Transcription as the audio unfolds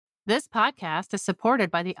This podcast is supported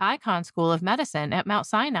by the Icahn School of Medicine at Mount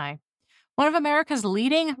Sinai, one of America's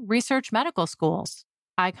leading research medical schools.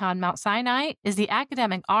 Icahn Mount Sinai is the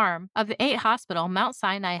academic arm of the 8-hospital Mount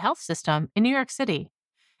Sinai Health System in New York City.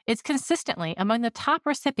 It's consistently among the top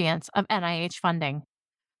recipients of NIH funding.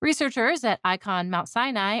 Researchers at Icahn Mount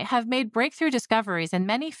Sinai have made breakthrough discoveries in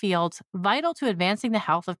many fields vital to advancing the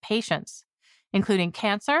health of patients, including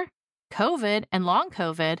cancer, COVID and long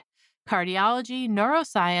COVID, cardiology,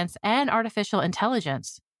 neuroscience, and artificial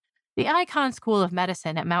intelligence. The Icahn School of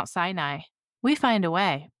Medicine at Mount Sinai. We find a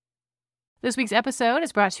way. This week's episode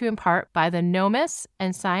is brought to you in part by the NOMIS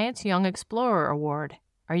and Science Young Explorer Award.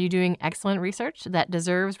 Are you doing excellent research that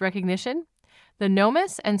deserves recognition? The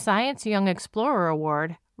NOMIS and Science Young Explorer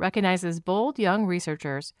Award recognizes bold young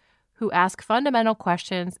researchers who ask fundamental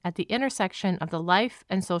questions at the intersection of the life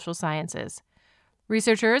and social sciences.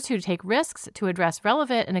 Researchers who take risks to address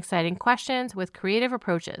relevant and exciting questions with creative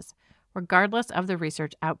approaches, regardless of the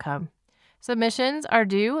research outcome. Submissions are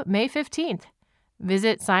due May 15th.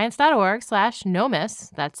 Visit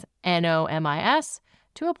science.org/NOMIS, that's NOMIS,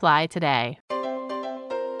 to apply today.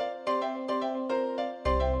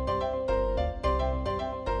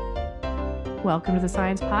 Welcome to the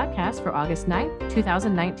Science Podcast for August 9th,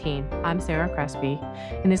 2019. I'm Sarah Crespi.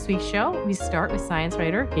 In this week's show, we start with science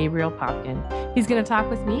writer Gabriel Popkin. He's going to talk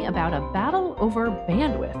with me about a battle over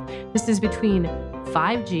bandwidth. This is between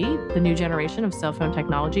 5G, the new generation of cell phone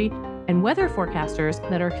technology, and weather forecasters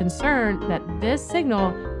that are concerned that this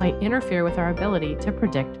signal might interfere with our ability to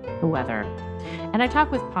predict the weather. And I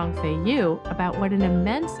talk with Pengfei Yu about what an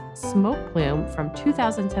immense smoke plume from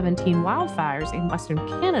 2017 wildfires in Western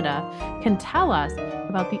Canada can tell us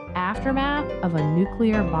about the aftermath of a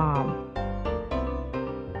nuclear bomb.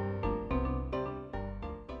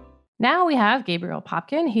 Now we have Gabriel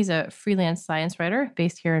Popkin. He's a freelance science writer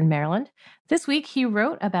based here in Maryland. This week, he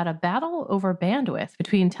wrote about a battle over bandwidth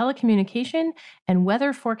between telecommunication and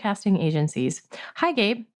weather forecasting agencies. Hi,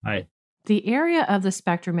 Gabe. Hi. The area of the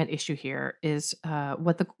spectrum at issue here is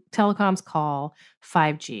what the telecoms call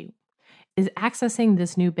 5G. Is accessing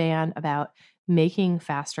this new band about making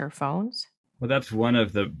faster phones? Well, that's one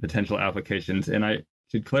of the potential applications. And I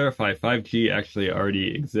should clarify, 5G actually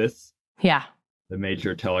already exists. Yeah. The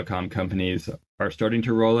major telecom companies are starting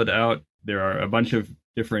to roll it out. There are a bunch of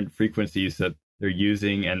different frequencies that they're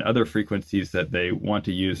using and other frequencies that they want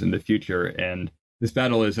to use in the future. And this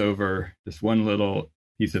battle is over just one little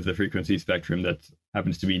piece of the frequency spectrum that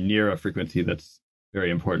happens to be near a frequency that's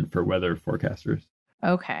very important for weather forecasters.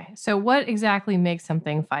 Okay. So what exactly makes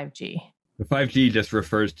something 5G? The 5G just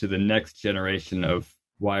refers to the next generation of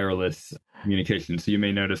wireless communication. So you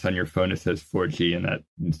may notice on your phone it says 4G, and that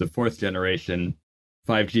means the fourth generation.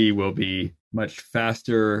 5G will be much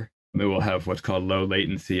faster. It will have what's called low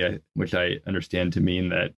latency, which I understand to mean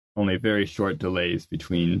that only very short delays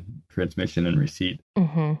between transmission and receipt.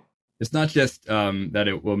 Mm-hmm. It's not just that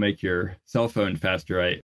it will make your cell phone faster.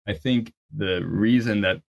 I think the reason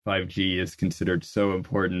that 5G is considered so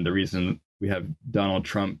important, the reason we have Donald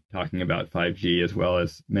Trump talking about 5G as well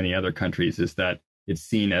as many other countries, is that it's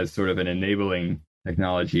seen as sort of an enabling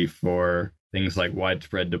technology for things like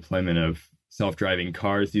widespread deployment of self-driving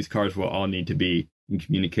cars. These cars will all need to be in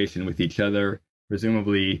communication with each other,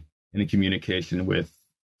 presumably in communication with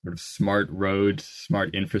sort of smart roads,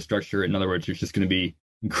 smart infrastructure. In other words, there's just going to be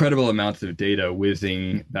incredible amounts of data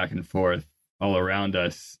whizzing back and forth all around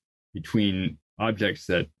us between objects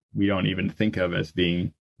that we don't even think of as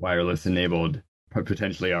being wireless enabled,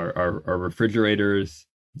 potentially our refrigerators.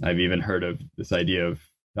 I've even heard of this idea of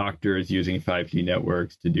doctors using 5G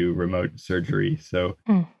networks to do remote surgery. So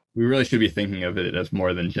we really should be thinking of it as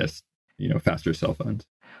more than just, faster cell phones.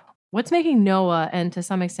 What's making NOAA and to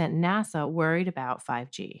some extent NASA worried about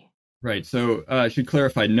 5G? Right. So I should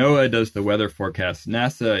clarify, NOAA does the weather forecast.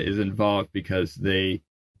 NASA is involved because they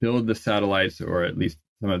build the satellites, or at least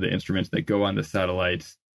some of the instruments that go on the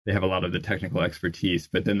satellites. They have a lot of the technical expertise,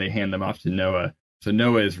 but then they hand them off to NOAA. So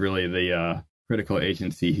NOAA is really the critical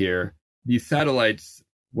agency here. These satellites,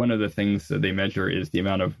 one of the things that they measure is the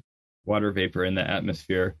amount of water vapor in the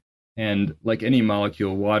atmosphere. And like any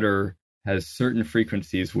molecule, water has certain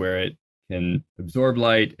frequencies where it can absorb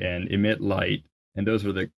light and emit light. And those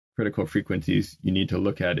are the critical frequencies you need to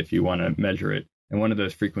look at if you want to measure it. And one of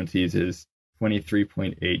those frequencies is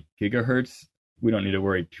 23.8 gigahertz. We don't need to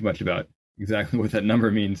worry too much about exactly what that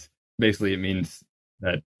number means. Basically, it means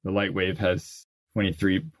that the light wave has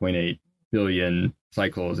 23.8 billion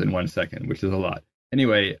cycles in 1 second, which is a lot.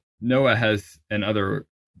 Anyway, NOAA has, and other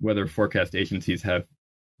weather forecast agencies have,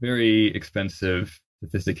 very expensive,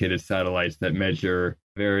 sophisticated satellites that measure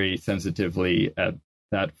very sensitively at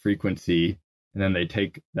that frequency. and then they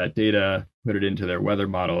take that data, put it into their weather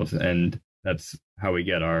models, and that's how we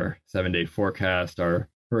get our 7-day forecast, our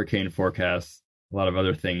hurricane forecasts, a lot of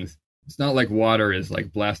other things. It's not like water is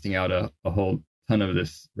like blasting out a whole ton of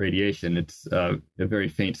this radiation. It's a very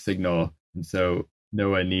faint signal. And so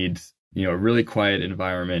NOAA needs, a really quiet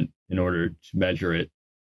environment in order to measure it.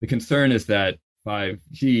 The concern is that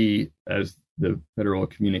 5G, as the Federal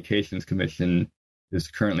Communications Commission is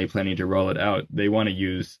currently planning to roll it out, they want to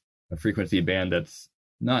use a frequency band that's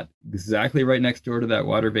not exactly right next door to that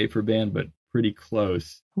water vapor band, but pretty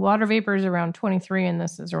close. Water vapor is around 23 and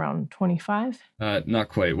this is around 25? Not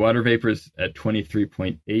quite. Water vapor is at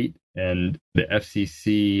 23.8 and the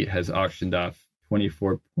FCC has auctioned off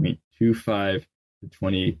 24.25 to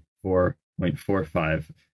 24.45.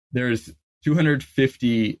 There's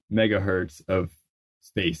 250 megahertz of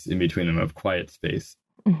space in between them, of quiet space.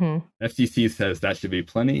 Mm-hmm. FCC says that should be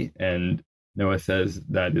plenty, and NOAA says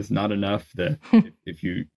that is not enough. That if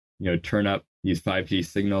you turn up these 5G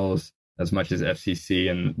signals as much as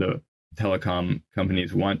FCC and the telecom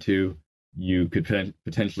companies want to, you could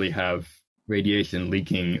potentially have radiation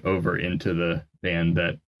leaking over into the band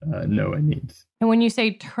that NOAA needs. And when you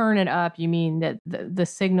say turn it up, you mean that the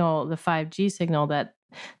signal, the 5G signal that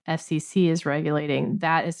FCC is regulating,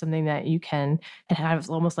 that is something that you can, it has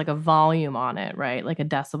almost like a volume on it, right? Like a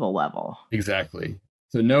decibel level. Exactly.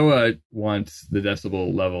 So NOAA wants the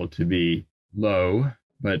decibel level to be low,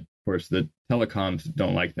 but of course the telecoms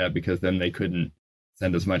don't like that because then they couldn't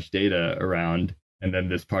send as much data around, and then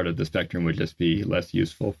this part of the spectrum would just be less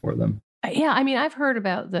useful for them. Yeah, I mean, I've heard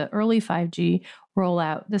about the early 5G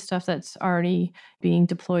rollout, the stuff that's already being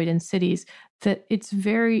deployed in cities, that it's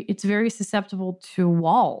very susceptible to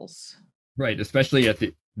walls. Right, especially at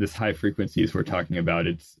this high frequencies we're talking about.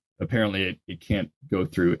 It's apparently it can't go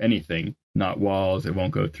through anything, not walls. It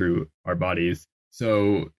won't go through our bodies.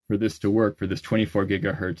 So for this to work, for this 24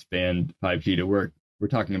 gigahertz band 5G to work, we're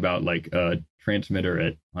talking about like a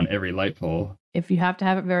transmitter on every light pole. If you have to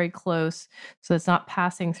have it very close, so it's not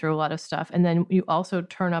passing through a lot of stuff. And then you also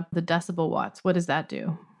turn up the decibel watts. What does that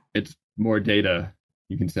do? It's more data.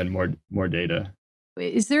 You can send more data.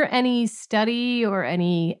 Is there any study or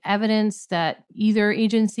any evidence that either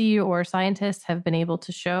agency or scientists have been able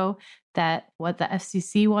to show that what the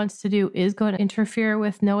FCC wants to do is going to interfere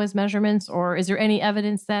with NOAA's measurements? Or is there any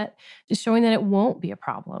evidence that is showing that it won't be a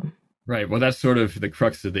problem? Right. Well, that's sort of the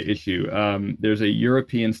crux of the issue. There's a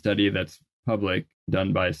European study that's public,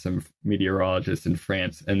 done by some meteorologists in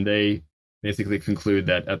France, and they basically conclude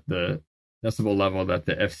that at the decibel level that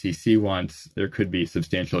the FCC wants, there could be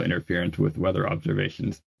substantial interference with weather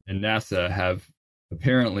observations. And NASA have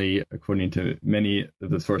apparently, according to many of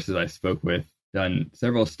the sources I spoke with, done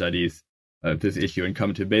several studies of this issue and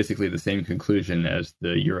come to basically the same conclusion as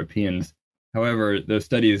the Europeans. However, those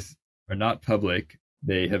studies are not public.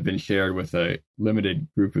 They have been shared with a limited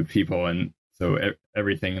group of people, and so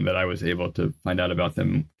everything that I was able to find out about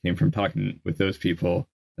them came from talking with those people,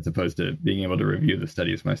 as opposed to being able to review the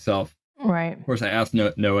studies myself. Right. Of course, I asked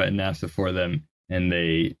NOAA and NASA for them, and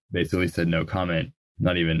they basically said no comment,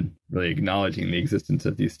 not even really acknowledging the existence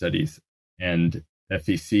of these studies. And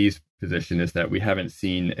FCC's position is that we haven't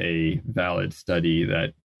seen a valid study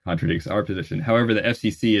that contradicts our position. However, the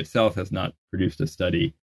FCC itself has not produced a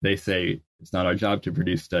study. They say it's not our job to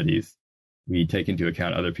produce studies. We take into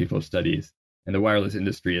account other people's studies. And the wireless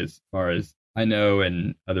industry, as far as I know,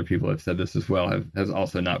 and other people have said this as well, has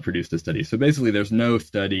also not produced a study. So basically, there's no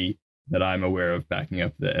study that I'm aware of backing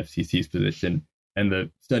up the FCC's position. And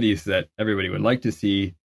the studies that everybody would like to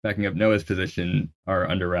see backing up NOAA's position are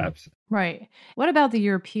under wraps. Right. What about the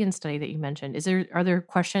European study that you mentioned? Are there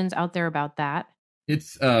questions out there about that?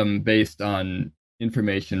 It's based on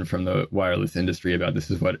information from the wireless industry about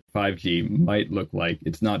this is what 5G might look like.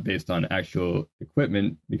 It's not based on actual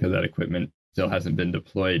equipment because that equipment still hasn't been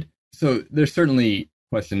deployed. So there's certainly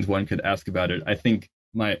questions one could ask about it. I think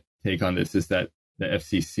my take on this is that the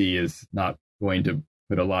FCC is not going to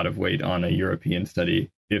put a lot of weight on a European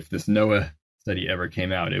study. If this NOAA study ever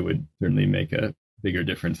came out, it would certainly make a bigger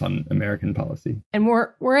difference on American policy. And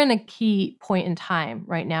we're in a key point in time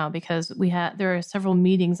right now because there are several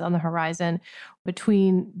meetings on the horizon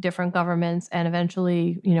between different governments and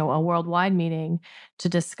eventually, a worldwide meeting to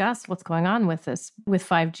discuss what's going on with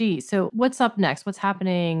 5G. So what's up next? What's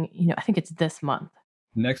happening? I think it's this month.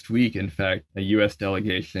 Next week, in fact, a U.S.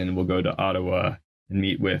 delegation will go to Ottawa and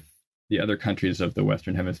meet with the other countries of the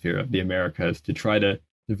Western Hemisphere, of the Americas, to try to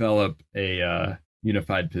develop a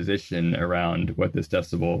unified position around what this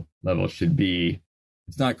decibel level should be.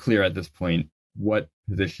 It's not clear at this point what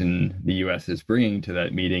position the U.S. is bringing to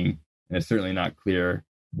that meeting, and it's certainly not clear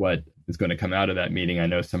what is going to come out of that meeting. I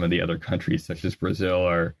know some of the other countries, such as Brazil,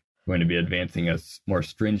 are going to be advancing a more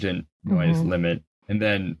stringent noise limit. And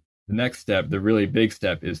then the next step, the really big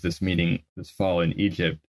step, is this meeting this fall in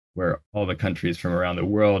Egypt, where all the countries from around the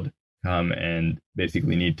world come and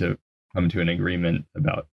basically need to come to an agreement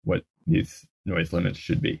about what these noise limits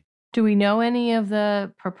should be. Do we know any of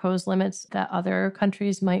the proposed limits that other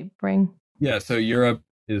countries might bring? Yeah, so Europe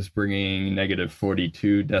is bringing negative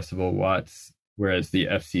 42 decibel watts, whereas the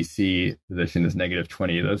FCC position is negative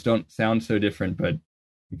 20. Those don't sound so different, but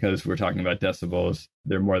because we're talking about decibels,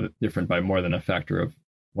 they're more different by more than a factor of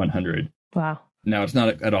 100. Wow. Now, it's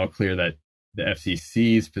not at all clear that the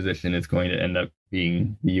FCC's position is going to end up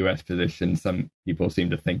being the U.S. position. Some people seem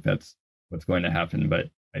to think that's what's going to happen, but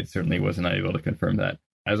I certainly wasn't able to confirm that.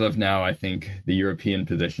 As of now, I think the European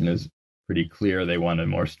position is pretty clear. They want a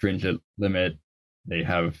more stringent limit. They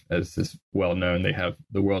have, as is well known, they have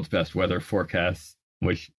the world's best weather forecasts,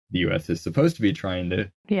 which the U.S. is supposed to be trying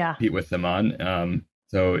to compete with them on.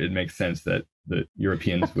 So it makes sense that the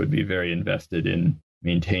Europeans would be very invested in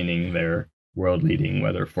maintaining their world-leading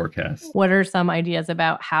weather forecasts. What are some ideas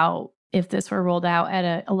about how, if this were rolled out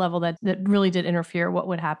at a level that really did interfere, what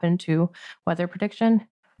would happen to weather prediction?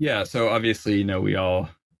 Yeah, so obviously, we all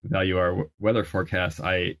value our weather forecasts.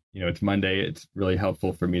 It's Monday. It's really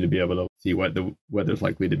helpful for me to be able to see what the weather's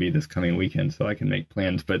likely to be this coming weekend so I can make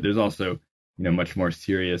plans. But there's also, much more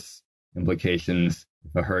serious implications.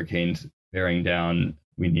 If a hurricane's bearing down,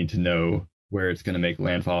 we need to know where it's going to make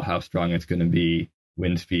landfall, how strong it's going to be,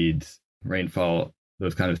 wind speeds, rainfall,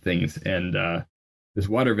 those kind of things. And this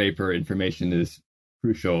water vapor information is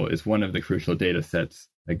one of the crucial data sets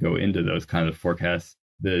that go into those kind of forecasts.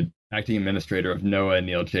 The acting administrator of NOAA,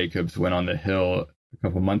 Neil Jacobs, went on the Hill a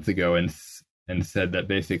couple months ago and said that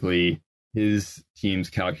basically his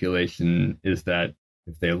team's calculation is that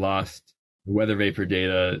if they lost the weather vapor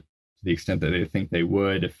data to the extent that they think they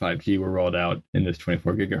would, if 5G were rolled out in this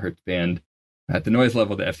 24 gigahertz band at the noise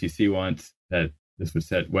level the FCC wants, that this would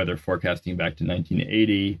set weather forecasting back to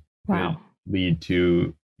 1980. Wow. Could lead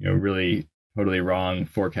to really totally wrong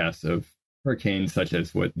forecasts of hurricanes, such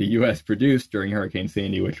as what the U.S. produced during Hurricane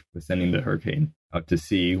Sandy, which was sending the hurricane out to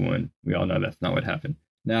sea, when we all know that's not what happened.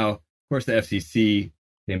 Now, of course, the FCC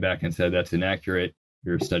came back and said that's inaccurate.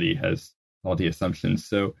 Your study has faulty assumptions.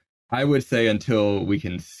 So I would say until we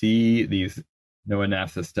can see these NOAA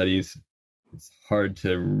NASA studies, it's hard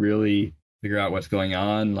to really figure out what's going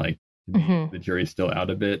on. Like the jury's still out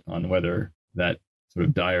a bit on whether that sort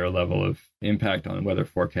of dire level of impact on weather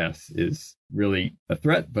forecasts is really a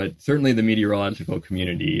threat. But certainly the meteorological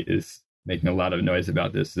community is making a lot of noise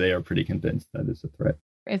about this. They are pretty convinced that it's a threat.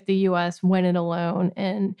 If the U.S. went it alone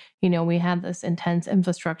and, we had this intense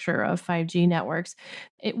infrastructure of 5G networks,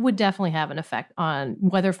 it would definitely have an effect on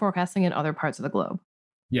weather forecasting in other parts of the globe.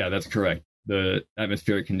 Yeah, that's correct. The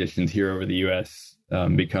atmospheric conditions here over the U.S.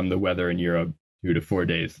 Become the weather in Europe 2 to 4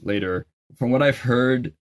 days later. From what I've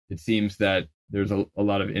heard, it seems that there's a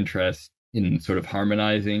lot of interest in sort of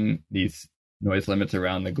harmonizing these noise limits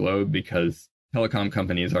around the globe because telecom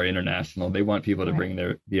companies are international. They want people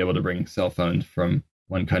to be able to bring cell phones from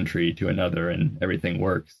one country to another, and everything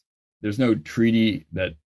works. There's no treaty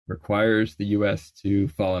that requires the U.S. to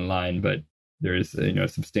fall in line, but there is a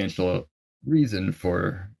substantial reason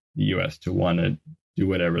for the U.S. to want to do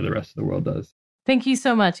whatever the rest of the world does. Thank you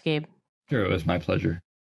so much, Gabe. Sure, it was my pleasure.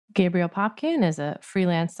 Gabriel Popkin is a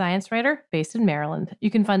freelance science writer based in Maryland.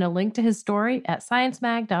 You can find a link to his story at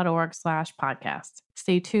sciencemag.org/podcast.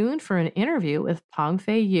 Stay tuned for an interview with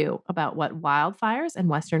Pengfei Yu about what wildfires in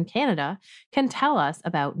Western Canada can tell us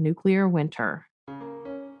about nuclear winter.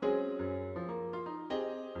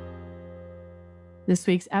 This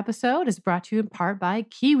week's episode is brought to you in part by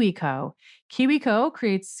KiwiCo. KiwiCo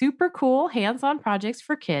creates super cool hands-on projects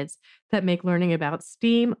for kids that make learning about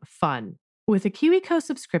STEAM fun. With a KiwiCo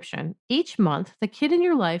subscription, each month, the kid in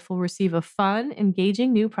your life will receive a fun,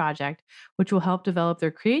 engaging new project, which will help develop their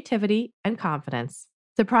creativity and confidence.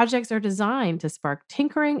 The projects are designed to spark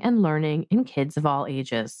tinkering and learning in kids of all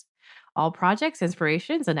ages. All projects,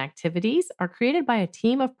 inspirations, and activities are created by a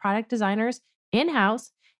team of product designers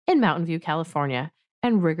in-house in Mountain View, California,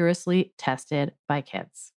 and rigorously tested by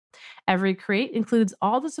kids. Every crate includes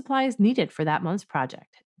all the supplies needed for that month's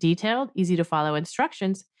project, detailed, easy-to-follow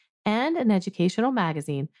instructions, and an educational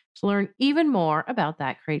magazine to learn even more about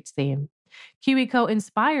that crate's theme. KiwiCo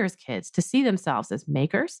inspires kids to see themselves as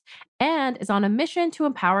makers and is on a mission to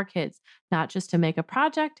empower kids, not just to make a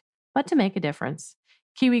project, but to make a difference.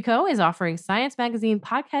 KiwiCo is offering Science Magazine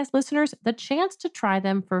podcast listeners the chance to try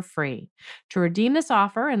them for free. To redeem this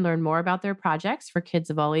offer and learn more about their projects for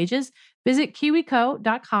kids of all ages, visit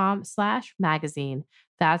kiwico.com/magazine.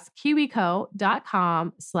 That's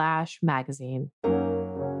kiwico.com/magazine.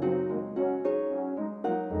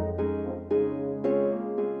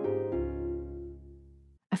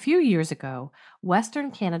 A few years ago,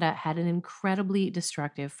 Western Canada had an incredibly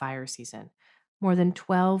destructive fire season. More than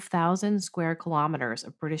 12,000 square kilometers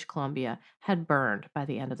of British Columbia had burned by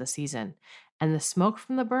the end of the season, and the smoke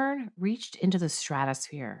from the burn reached into the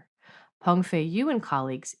stratosphere. Pengfei Yu and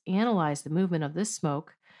colleagues analyzed the movement of this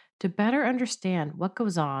smoke to better understand what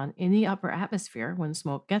goes on in the upper atmosphere when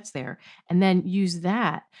smoke gets there, and then use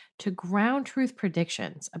that to ground truth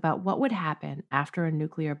predictions about what would happen after a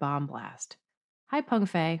nuclear bomb blast. Hi,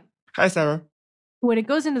 Pengfei. Hi, Sarah. When it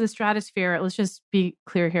goes into the stratosphere, let's just be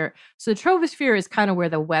clear here. So the troposphere is kind of where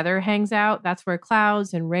the weather hangs out. That's where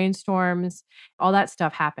clouds and rainstorms, all that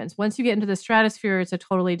stuff happens. Once you get into the stratosphere, it's a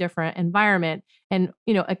totally different environment. And,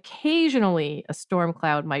 occasionally a storm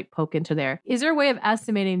cloud might poke into there. Is there a way of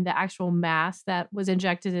estimating the actual mass that was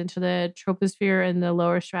injected into the troposphere and the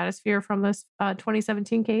lower stratosphere from this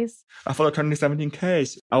 2017 case? For the 2017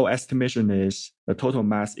 case, our estimation is the total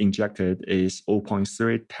mass injected is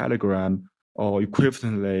 0.3 telegram or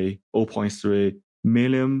equivalently 0.3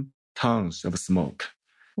 million tons of smoke.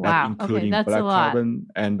 Wow. Including that's black a lot. carbon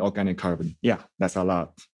and organic carbon. Yeah, that's a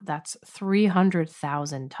lot. That's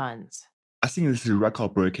 300,000 tons. I think this is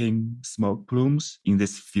record-breaking smoke plumes in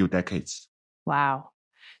these few decades. Wow.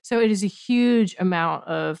 So it is a huge amount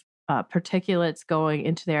of particulates going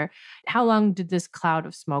into there. How long did this cloud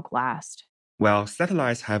of smoke last? Well,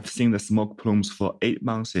 satellites have seen the smoke plumes for 8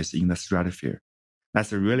 months in the stratosphere.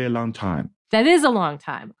 That's a really long time. That is a long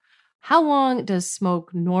time. How long does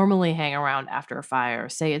smoke normally hang around after a fire?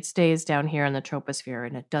 Say it stays down here in the troposphere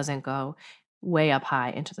and it doesn't go way up high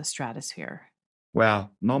into the stratosphere.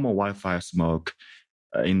 Well, normal wildfire smoke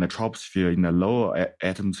in the troposphere, in the lower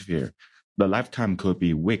atmosphere, the lifetime could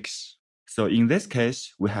be weeks. So in this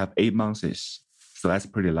case, we have 8 months. So that's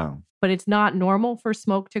pretty long. But it's not normal for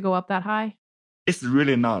smoke to go up that high? It's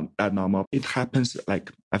really not that normal. It happens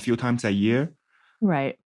like a few times a year.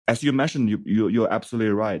 Right. As you mentioned, you're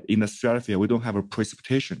absolutely right. In the stratosphere, we don't have a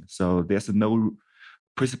precipitation. So there's no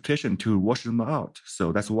precipitation to wash them out.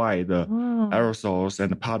 So that's why the aerosols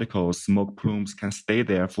and the particles, smoke plumes can stay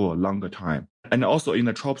there for a longer time. And also in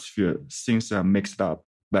the troposphere, things are mixed up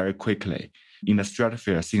very quickly. In the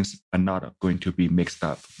stratosphere, things are not going to be mixed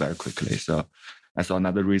up very quickly. So that's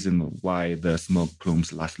another reason why the smoke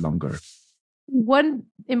plumes last longer. One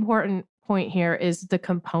important point here is the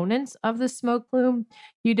components of the smoke plume.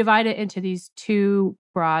 You divide it into these two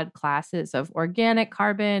broad classes of organic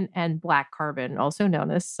carbon and black carbon, also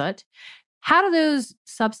known as soot. How do those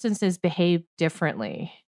substances behave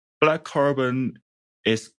differently? Black carbon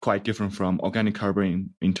is quite different from organic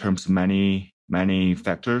carbon in terms of many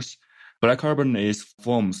factors. Black carbon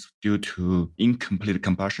forms due to incomplete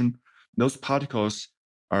combustion. Those particles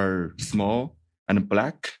are small and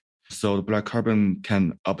black, so the black carbon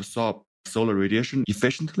can absorb solar radiation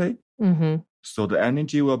efficiently. Mm-hmm. So the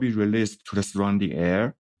energy will be released to the surrounding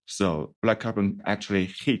air. So black carbon actually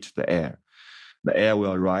heat the air. The air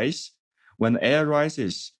will rise. When the air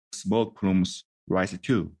rises, smoke plumes rise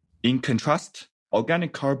too. In contrast,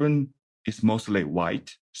 organic carbon is mostly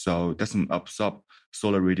white, so it doesn't absorb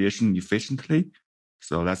solar radiation efficiently.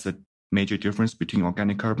 So that's a major difference between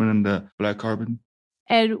organic carbon and the black carbon.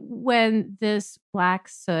 And when this black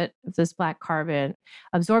soot, this black carbon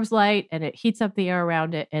absorbs light and it heats up the air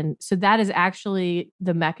around it. And so that is actually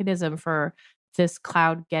the mechanism for this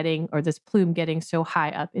cloud getting, or this plume getting so high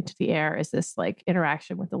up into the air, is this like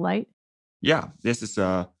interaction with the light? Yeah, this is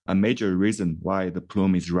a major reason why the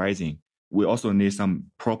plume is rising. We also need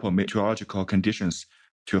some proper meteorological conditions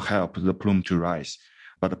to help the plume to rise.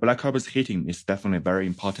 But the black carbon's heating is definitely very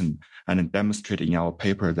important and demonstrated in our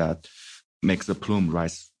paper that makes the plume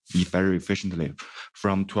rise very efficiently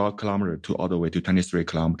from 12 kilometers to all the way to 23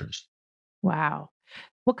 kilometers. Wow.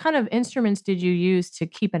 What kind of instruments did you use to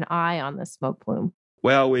keep an eye on the smoke plume?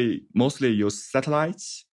 Well, we mostly use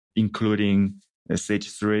satellites, including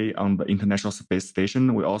CH3 on the International Space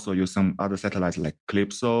Station. We also use some other satellites like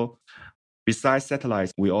Calypso. Besides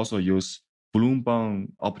satellites, we also use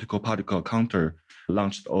Bloom-bound optical particle counter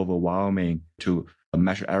launched over Wyoming to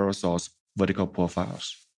measure aerosols vertical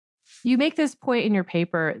profiles. You make this point in your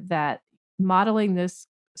paper that modeling this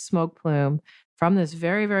smoke plume from this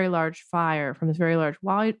very, very large fire, from this very large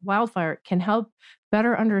wildfire, can help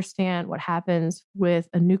better understand what happens with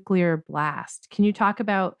a nuclear blast. Can you talk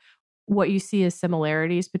about what you see as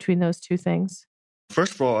similarities between those two things?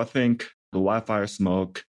 First of all, I think the wildfire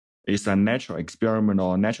smoke is a natural experiment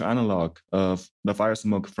or natural analog of the fire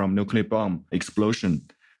smoke from nuclear bomb explosion.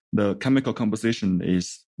 the chemical composition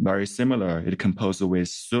is very similar. It composed with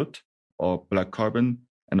soot or black carbon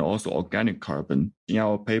and also organic carbon. In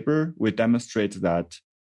our paper, we demonstrate that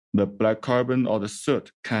the black carbon or the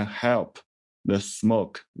soot can help the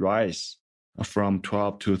smoke rise from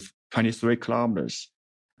 12 to 23 kilometers.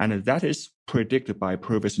 And that is predicted by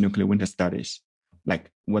previous nuclear winter studies.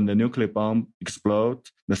 Like when the nuclear bomb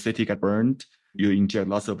explodes, the city gets burned, you inject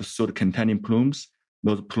lots of soot-containing plumes.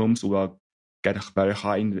 Those plumes will get very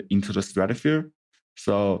high into the stratosphere.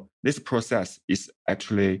 So this process is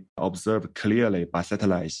actually observed clearly by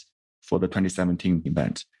satellites for the 2017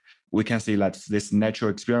 event. We can see that this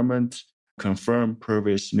natural experiment confirms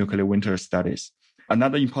previous nuclear winter studies.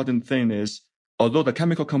 Another important thing is, although the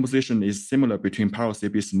chemical composition is similar between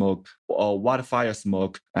pyrocb smoke or wildfire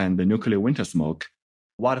smoke and the nuclear winter smoke,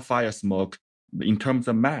 wildfire smoke, in terms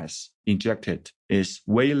of mass injected, is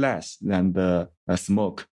way less than the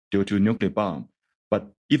smoke due to nuclear bomb.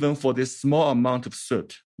 But even for this small amount of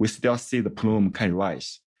soot, we still see the plume can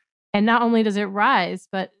rise. And not only does it rise,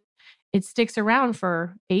 but it sticks around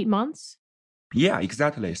for 8 months? Yeah,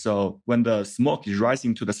 exactly. So when the smoke is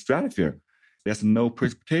rising to the stratosphere, there's no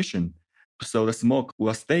precipitation. So the smoke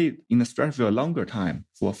will stay in the stratosphere a longer time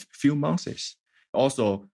for a few months.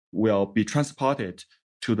 Also, will be transported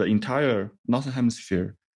to the entire northern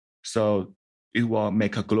hemisphere. So it will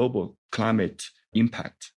make a global climate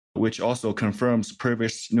impact, which also confirms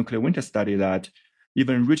previous nuclear winter study that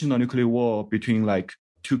even regional nuclear war between like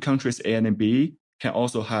two countries, A and B, can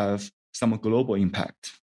also have some global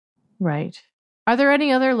impact. Right. Are there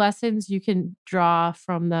any other lessons you can draw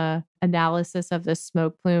from the analysis of the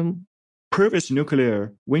smoke plume? Previous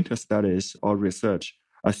nuclear winter studies or research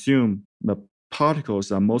assume the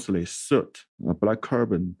particles are mostly soot, black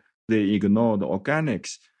carbon. They ignore the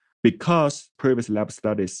organics because previous lab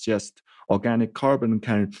studies suggest organic carbon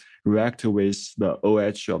can react with the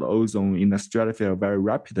OH or the ozone in the stratosphere very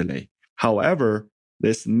rapidly. However,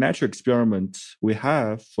 this natural experiment we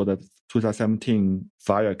have for the 2017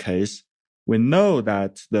 fire case, we know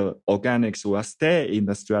that the organics will stay in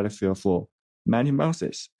the stratosphere for many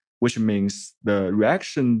months, which means the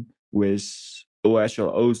reaction with OH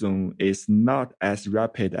or ozone is not as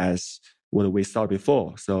rapid as what we saw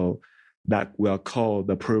before. So that will call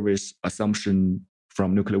the previous assumption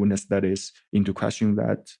from nuclear winter studies into question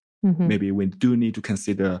that maybe we do need to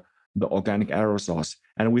consider the organic aerosols.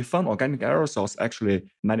 And we found organic aerosols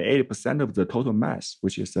actually 98% of the total mass,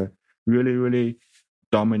 which is a really, really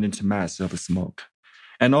dominant mass of smoke.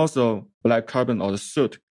 And also black carbon or the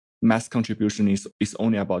soot mass contribution is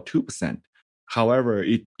only about 2%. However,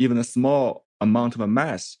 even a small amount of a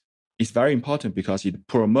mass is very important because it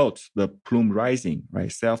promotes the plume rising,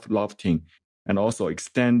 right? Self-lofting, and also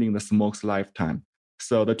extending the smoke's lifetime.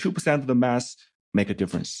 So the 2% of the mass make a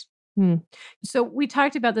difference. So we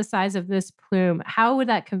talked about the size of this plume. How would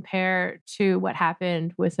that compare to what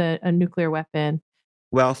happened with a nuclear weapon?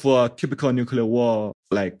 Well, for a typical nuclear war,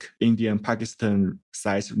 like India and Pakistan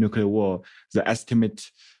size nuclear war, the estimate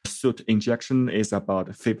soot injection is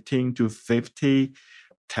about 15 to 50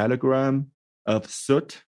 telegram of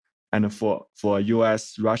soot. And for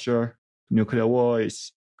US-Russia nuclear war, it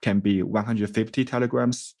can be 150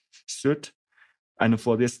 telegrams soot. And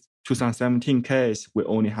for this 2017 case, we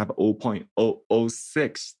only have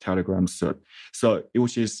 0.006 telegrams soot. So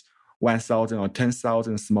which is 1,000 or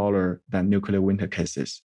 10,000 smaller than nuclear winter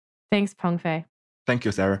cases. Thanks, Pengfei. Thank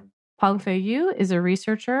you, Sarah. Pengfei Yu is a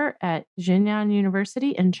researcher at Jinan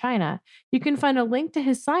University in China. You can find a link to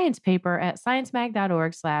his science paper at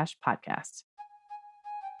sciencemag.org/podcast.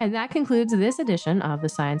 And that concludes this edition of the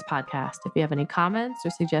Science Podcast. If you have any comments or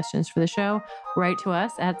suggestions for the show, write to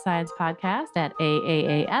us at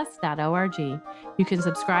sciencepodcast@aaas.org. You can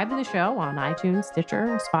subscribe to the show on iTunes,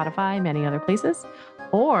 Stitcher, Spotify, many other places,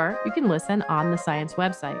 or you can listen on the Science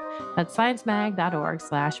website at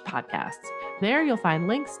sciencemag.org/podcasts. There you'll find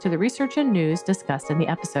links to the research and news discussed in the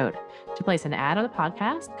episode. To place an ad on the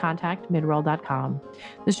podcast, contact midroll.com.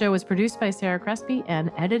 The show was produced by Sarah Crespi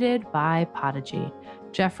and edited by Podigy.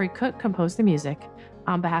 Jeffrey Cook composed the music.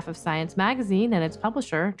 On behalf of Science Magazine and its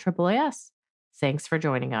publisher, AAAS, thanks for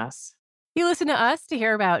joining us. You listen to us to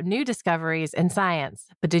hear about new discoveries in science,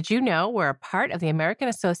 but did you know we're a part of the American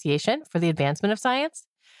Association for the Advancement of Science?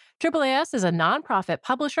 AAAS is a nonprofit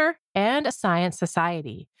publisher and a science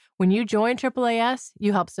society. When you join AAAS,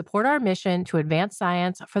 you help support our mission to advance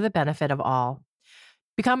science for the benefit of all.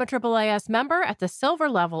 Become a AAAS member at the silver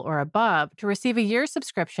level or above to receive a year's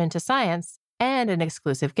subscription to science and an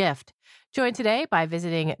exclusive gift. Join today by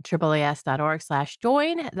visiting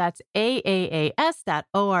AAAS.org/join. That's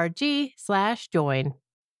AAAS.org/join.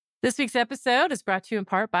 This week's episode is brought to you in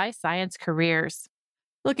part by Science Careers.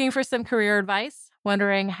 Looking for some career advice?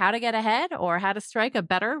 Wondering how to get ahead or how to strike a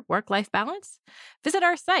better work-life balance? Visit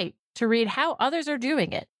our site to read how others are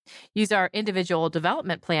doing it. Use our individual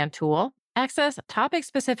development plan tool, access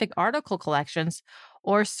topic-specific article collections,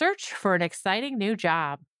 or search for an exciting new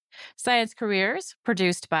job. Science Careers,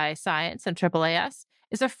 produced by Science and AAAS,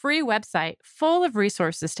 is a free website full of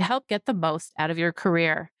resources to help get the most out of your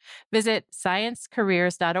career. Visit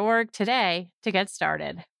sciencecareers.org today to get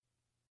started.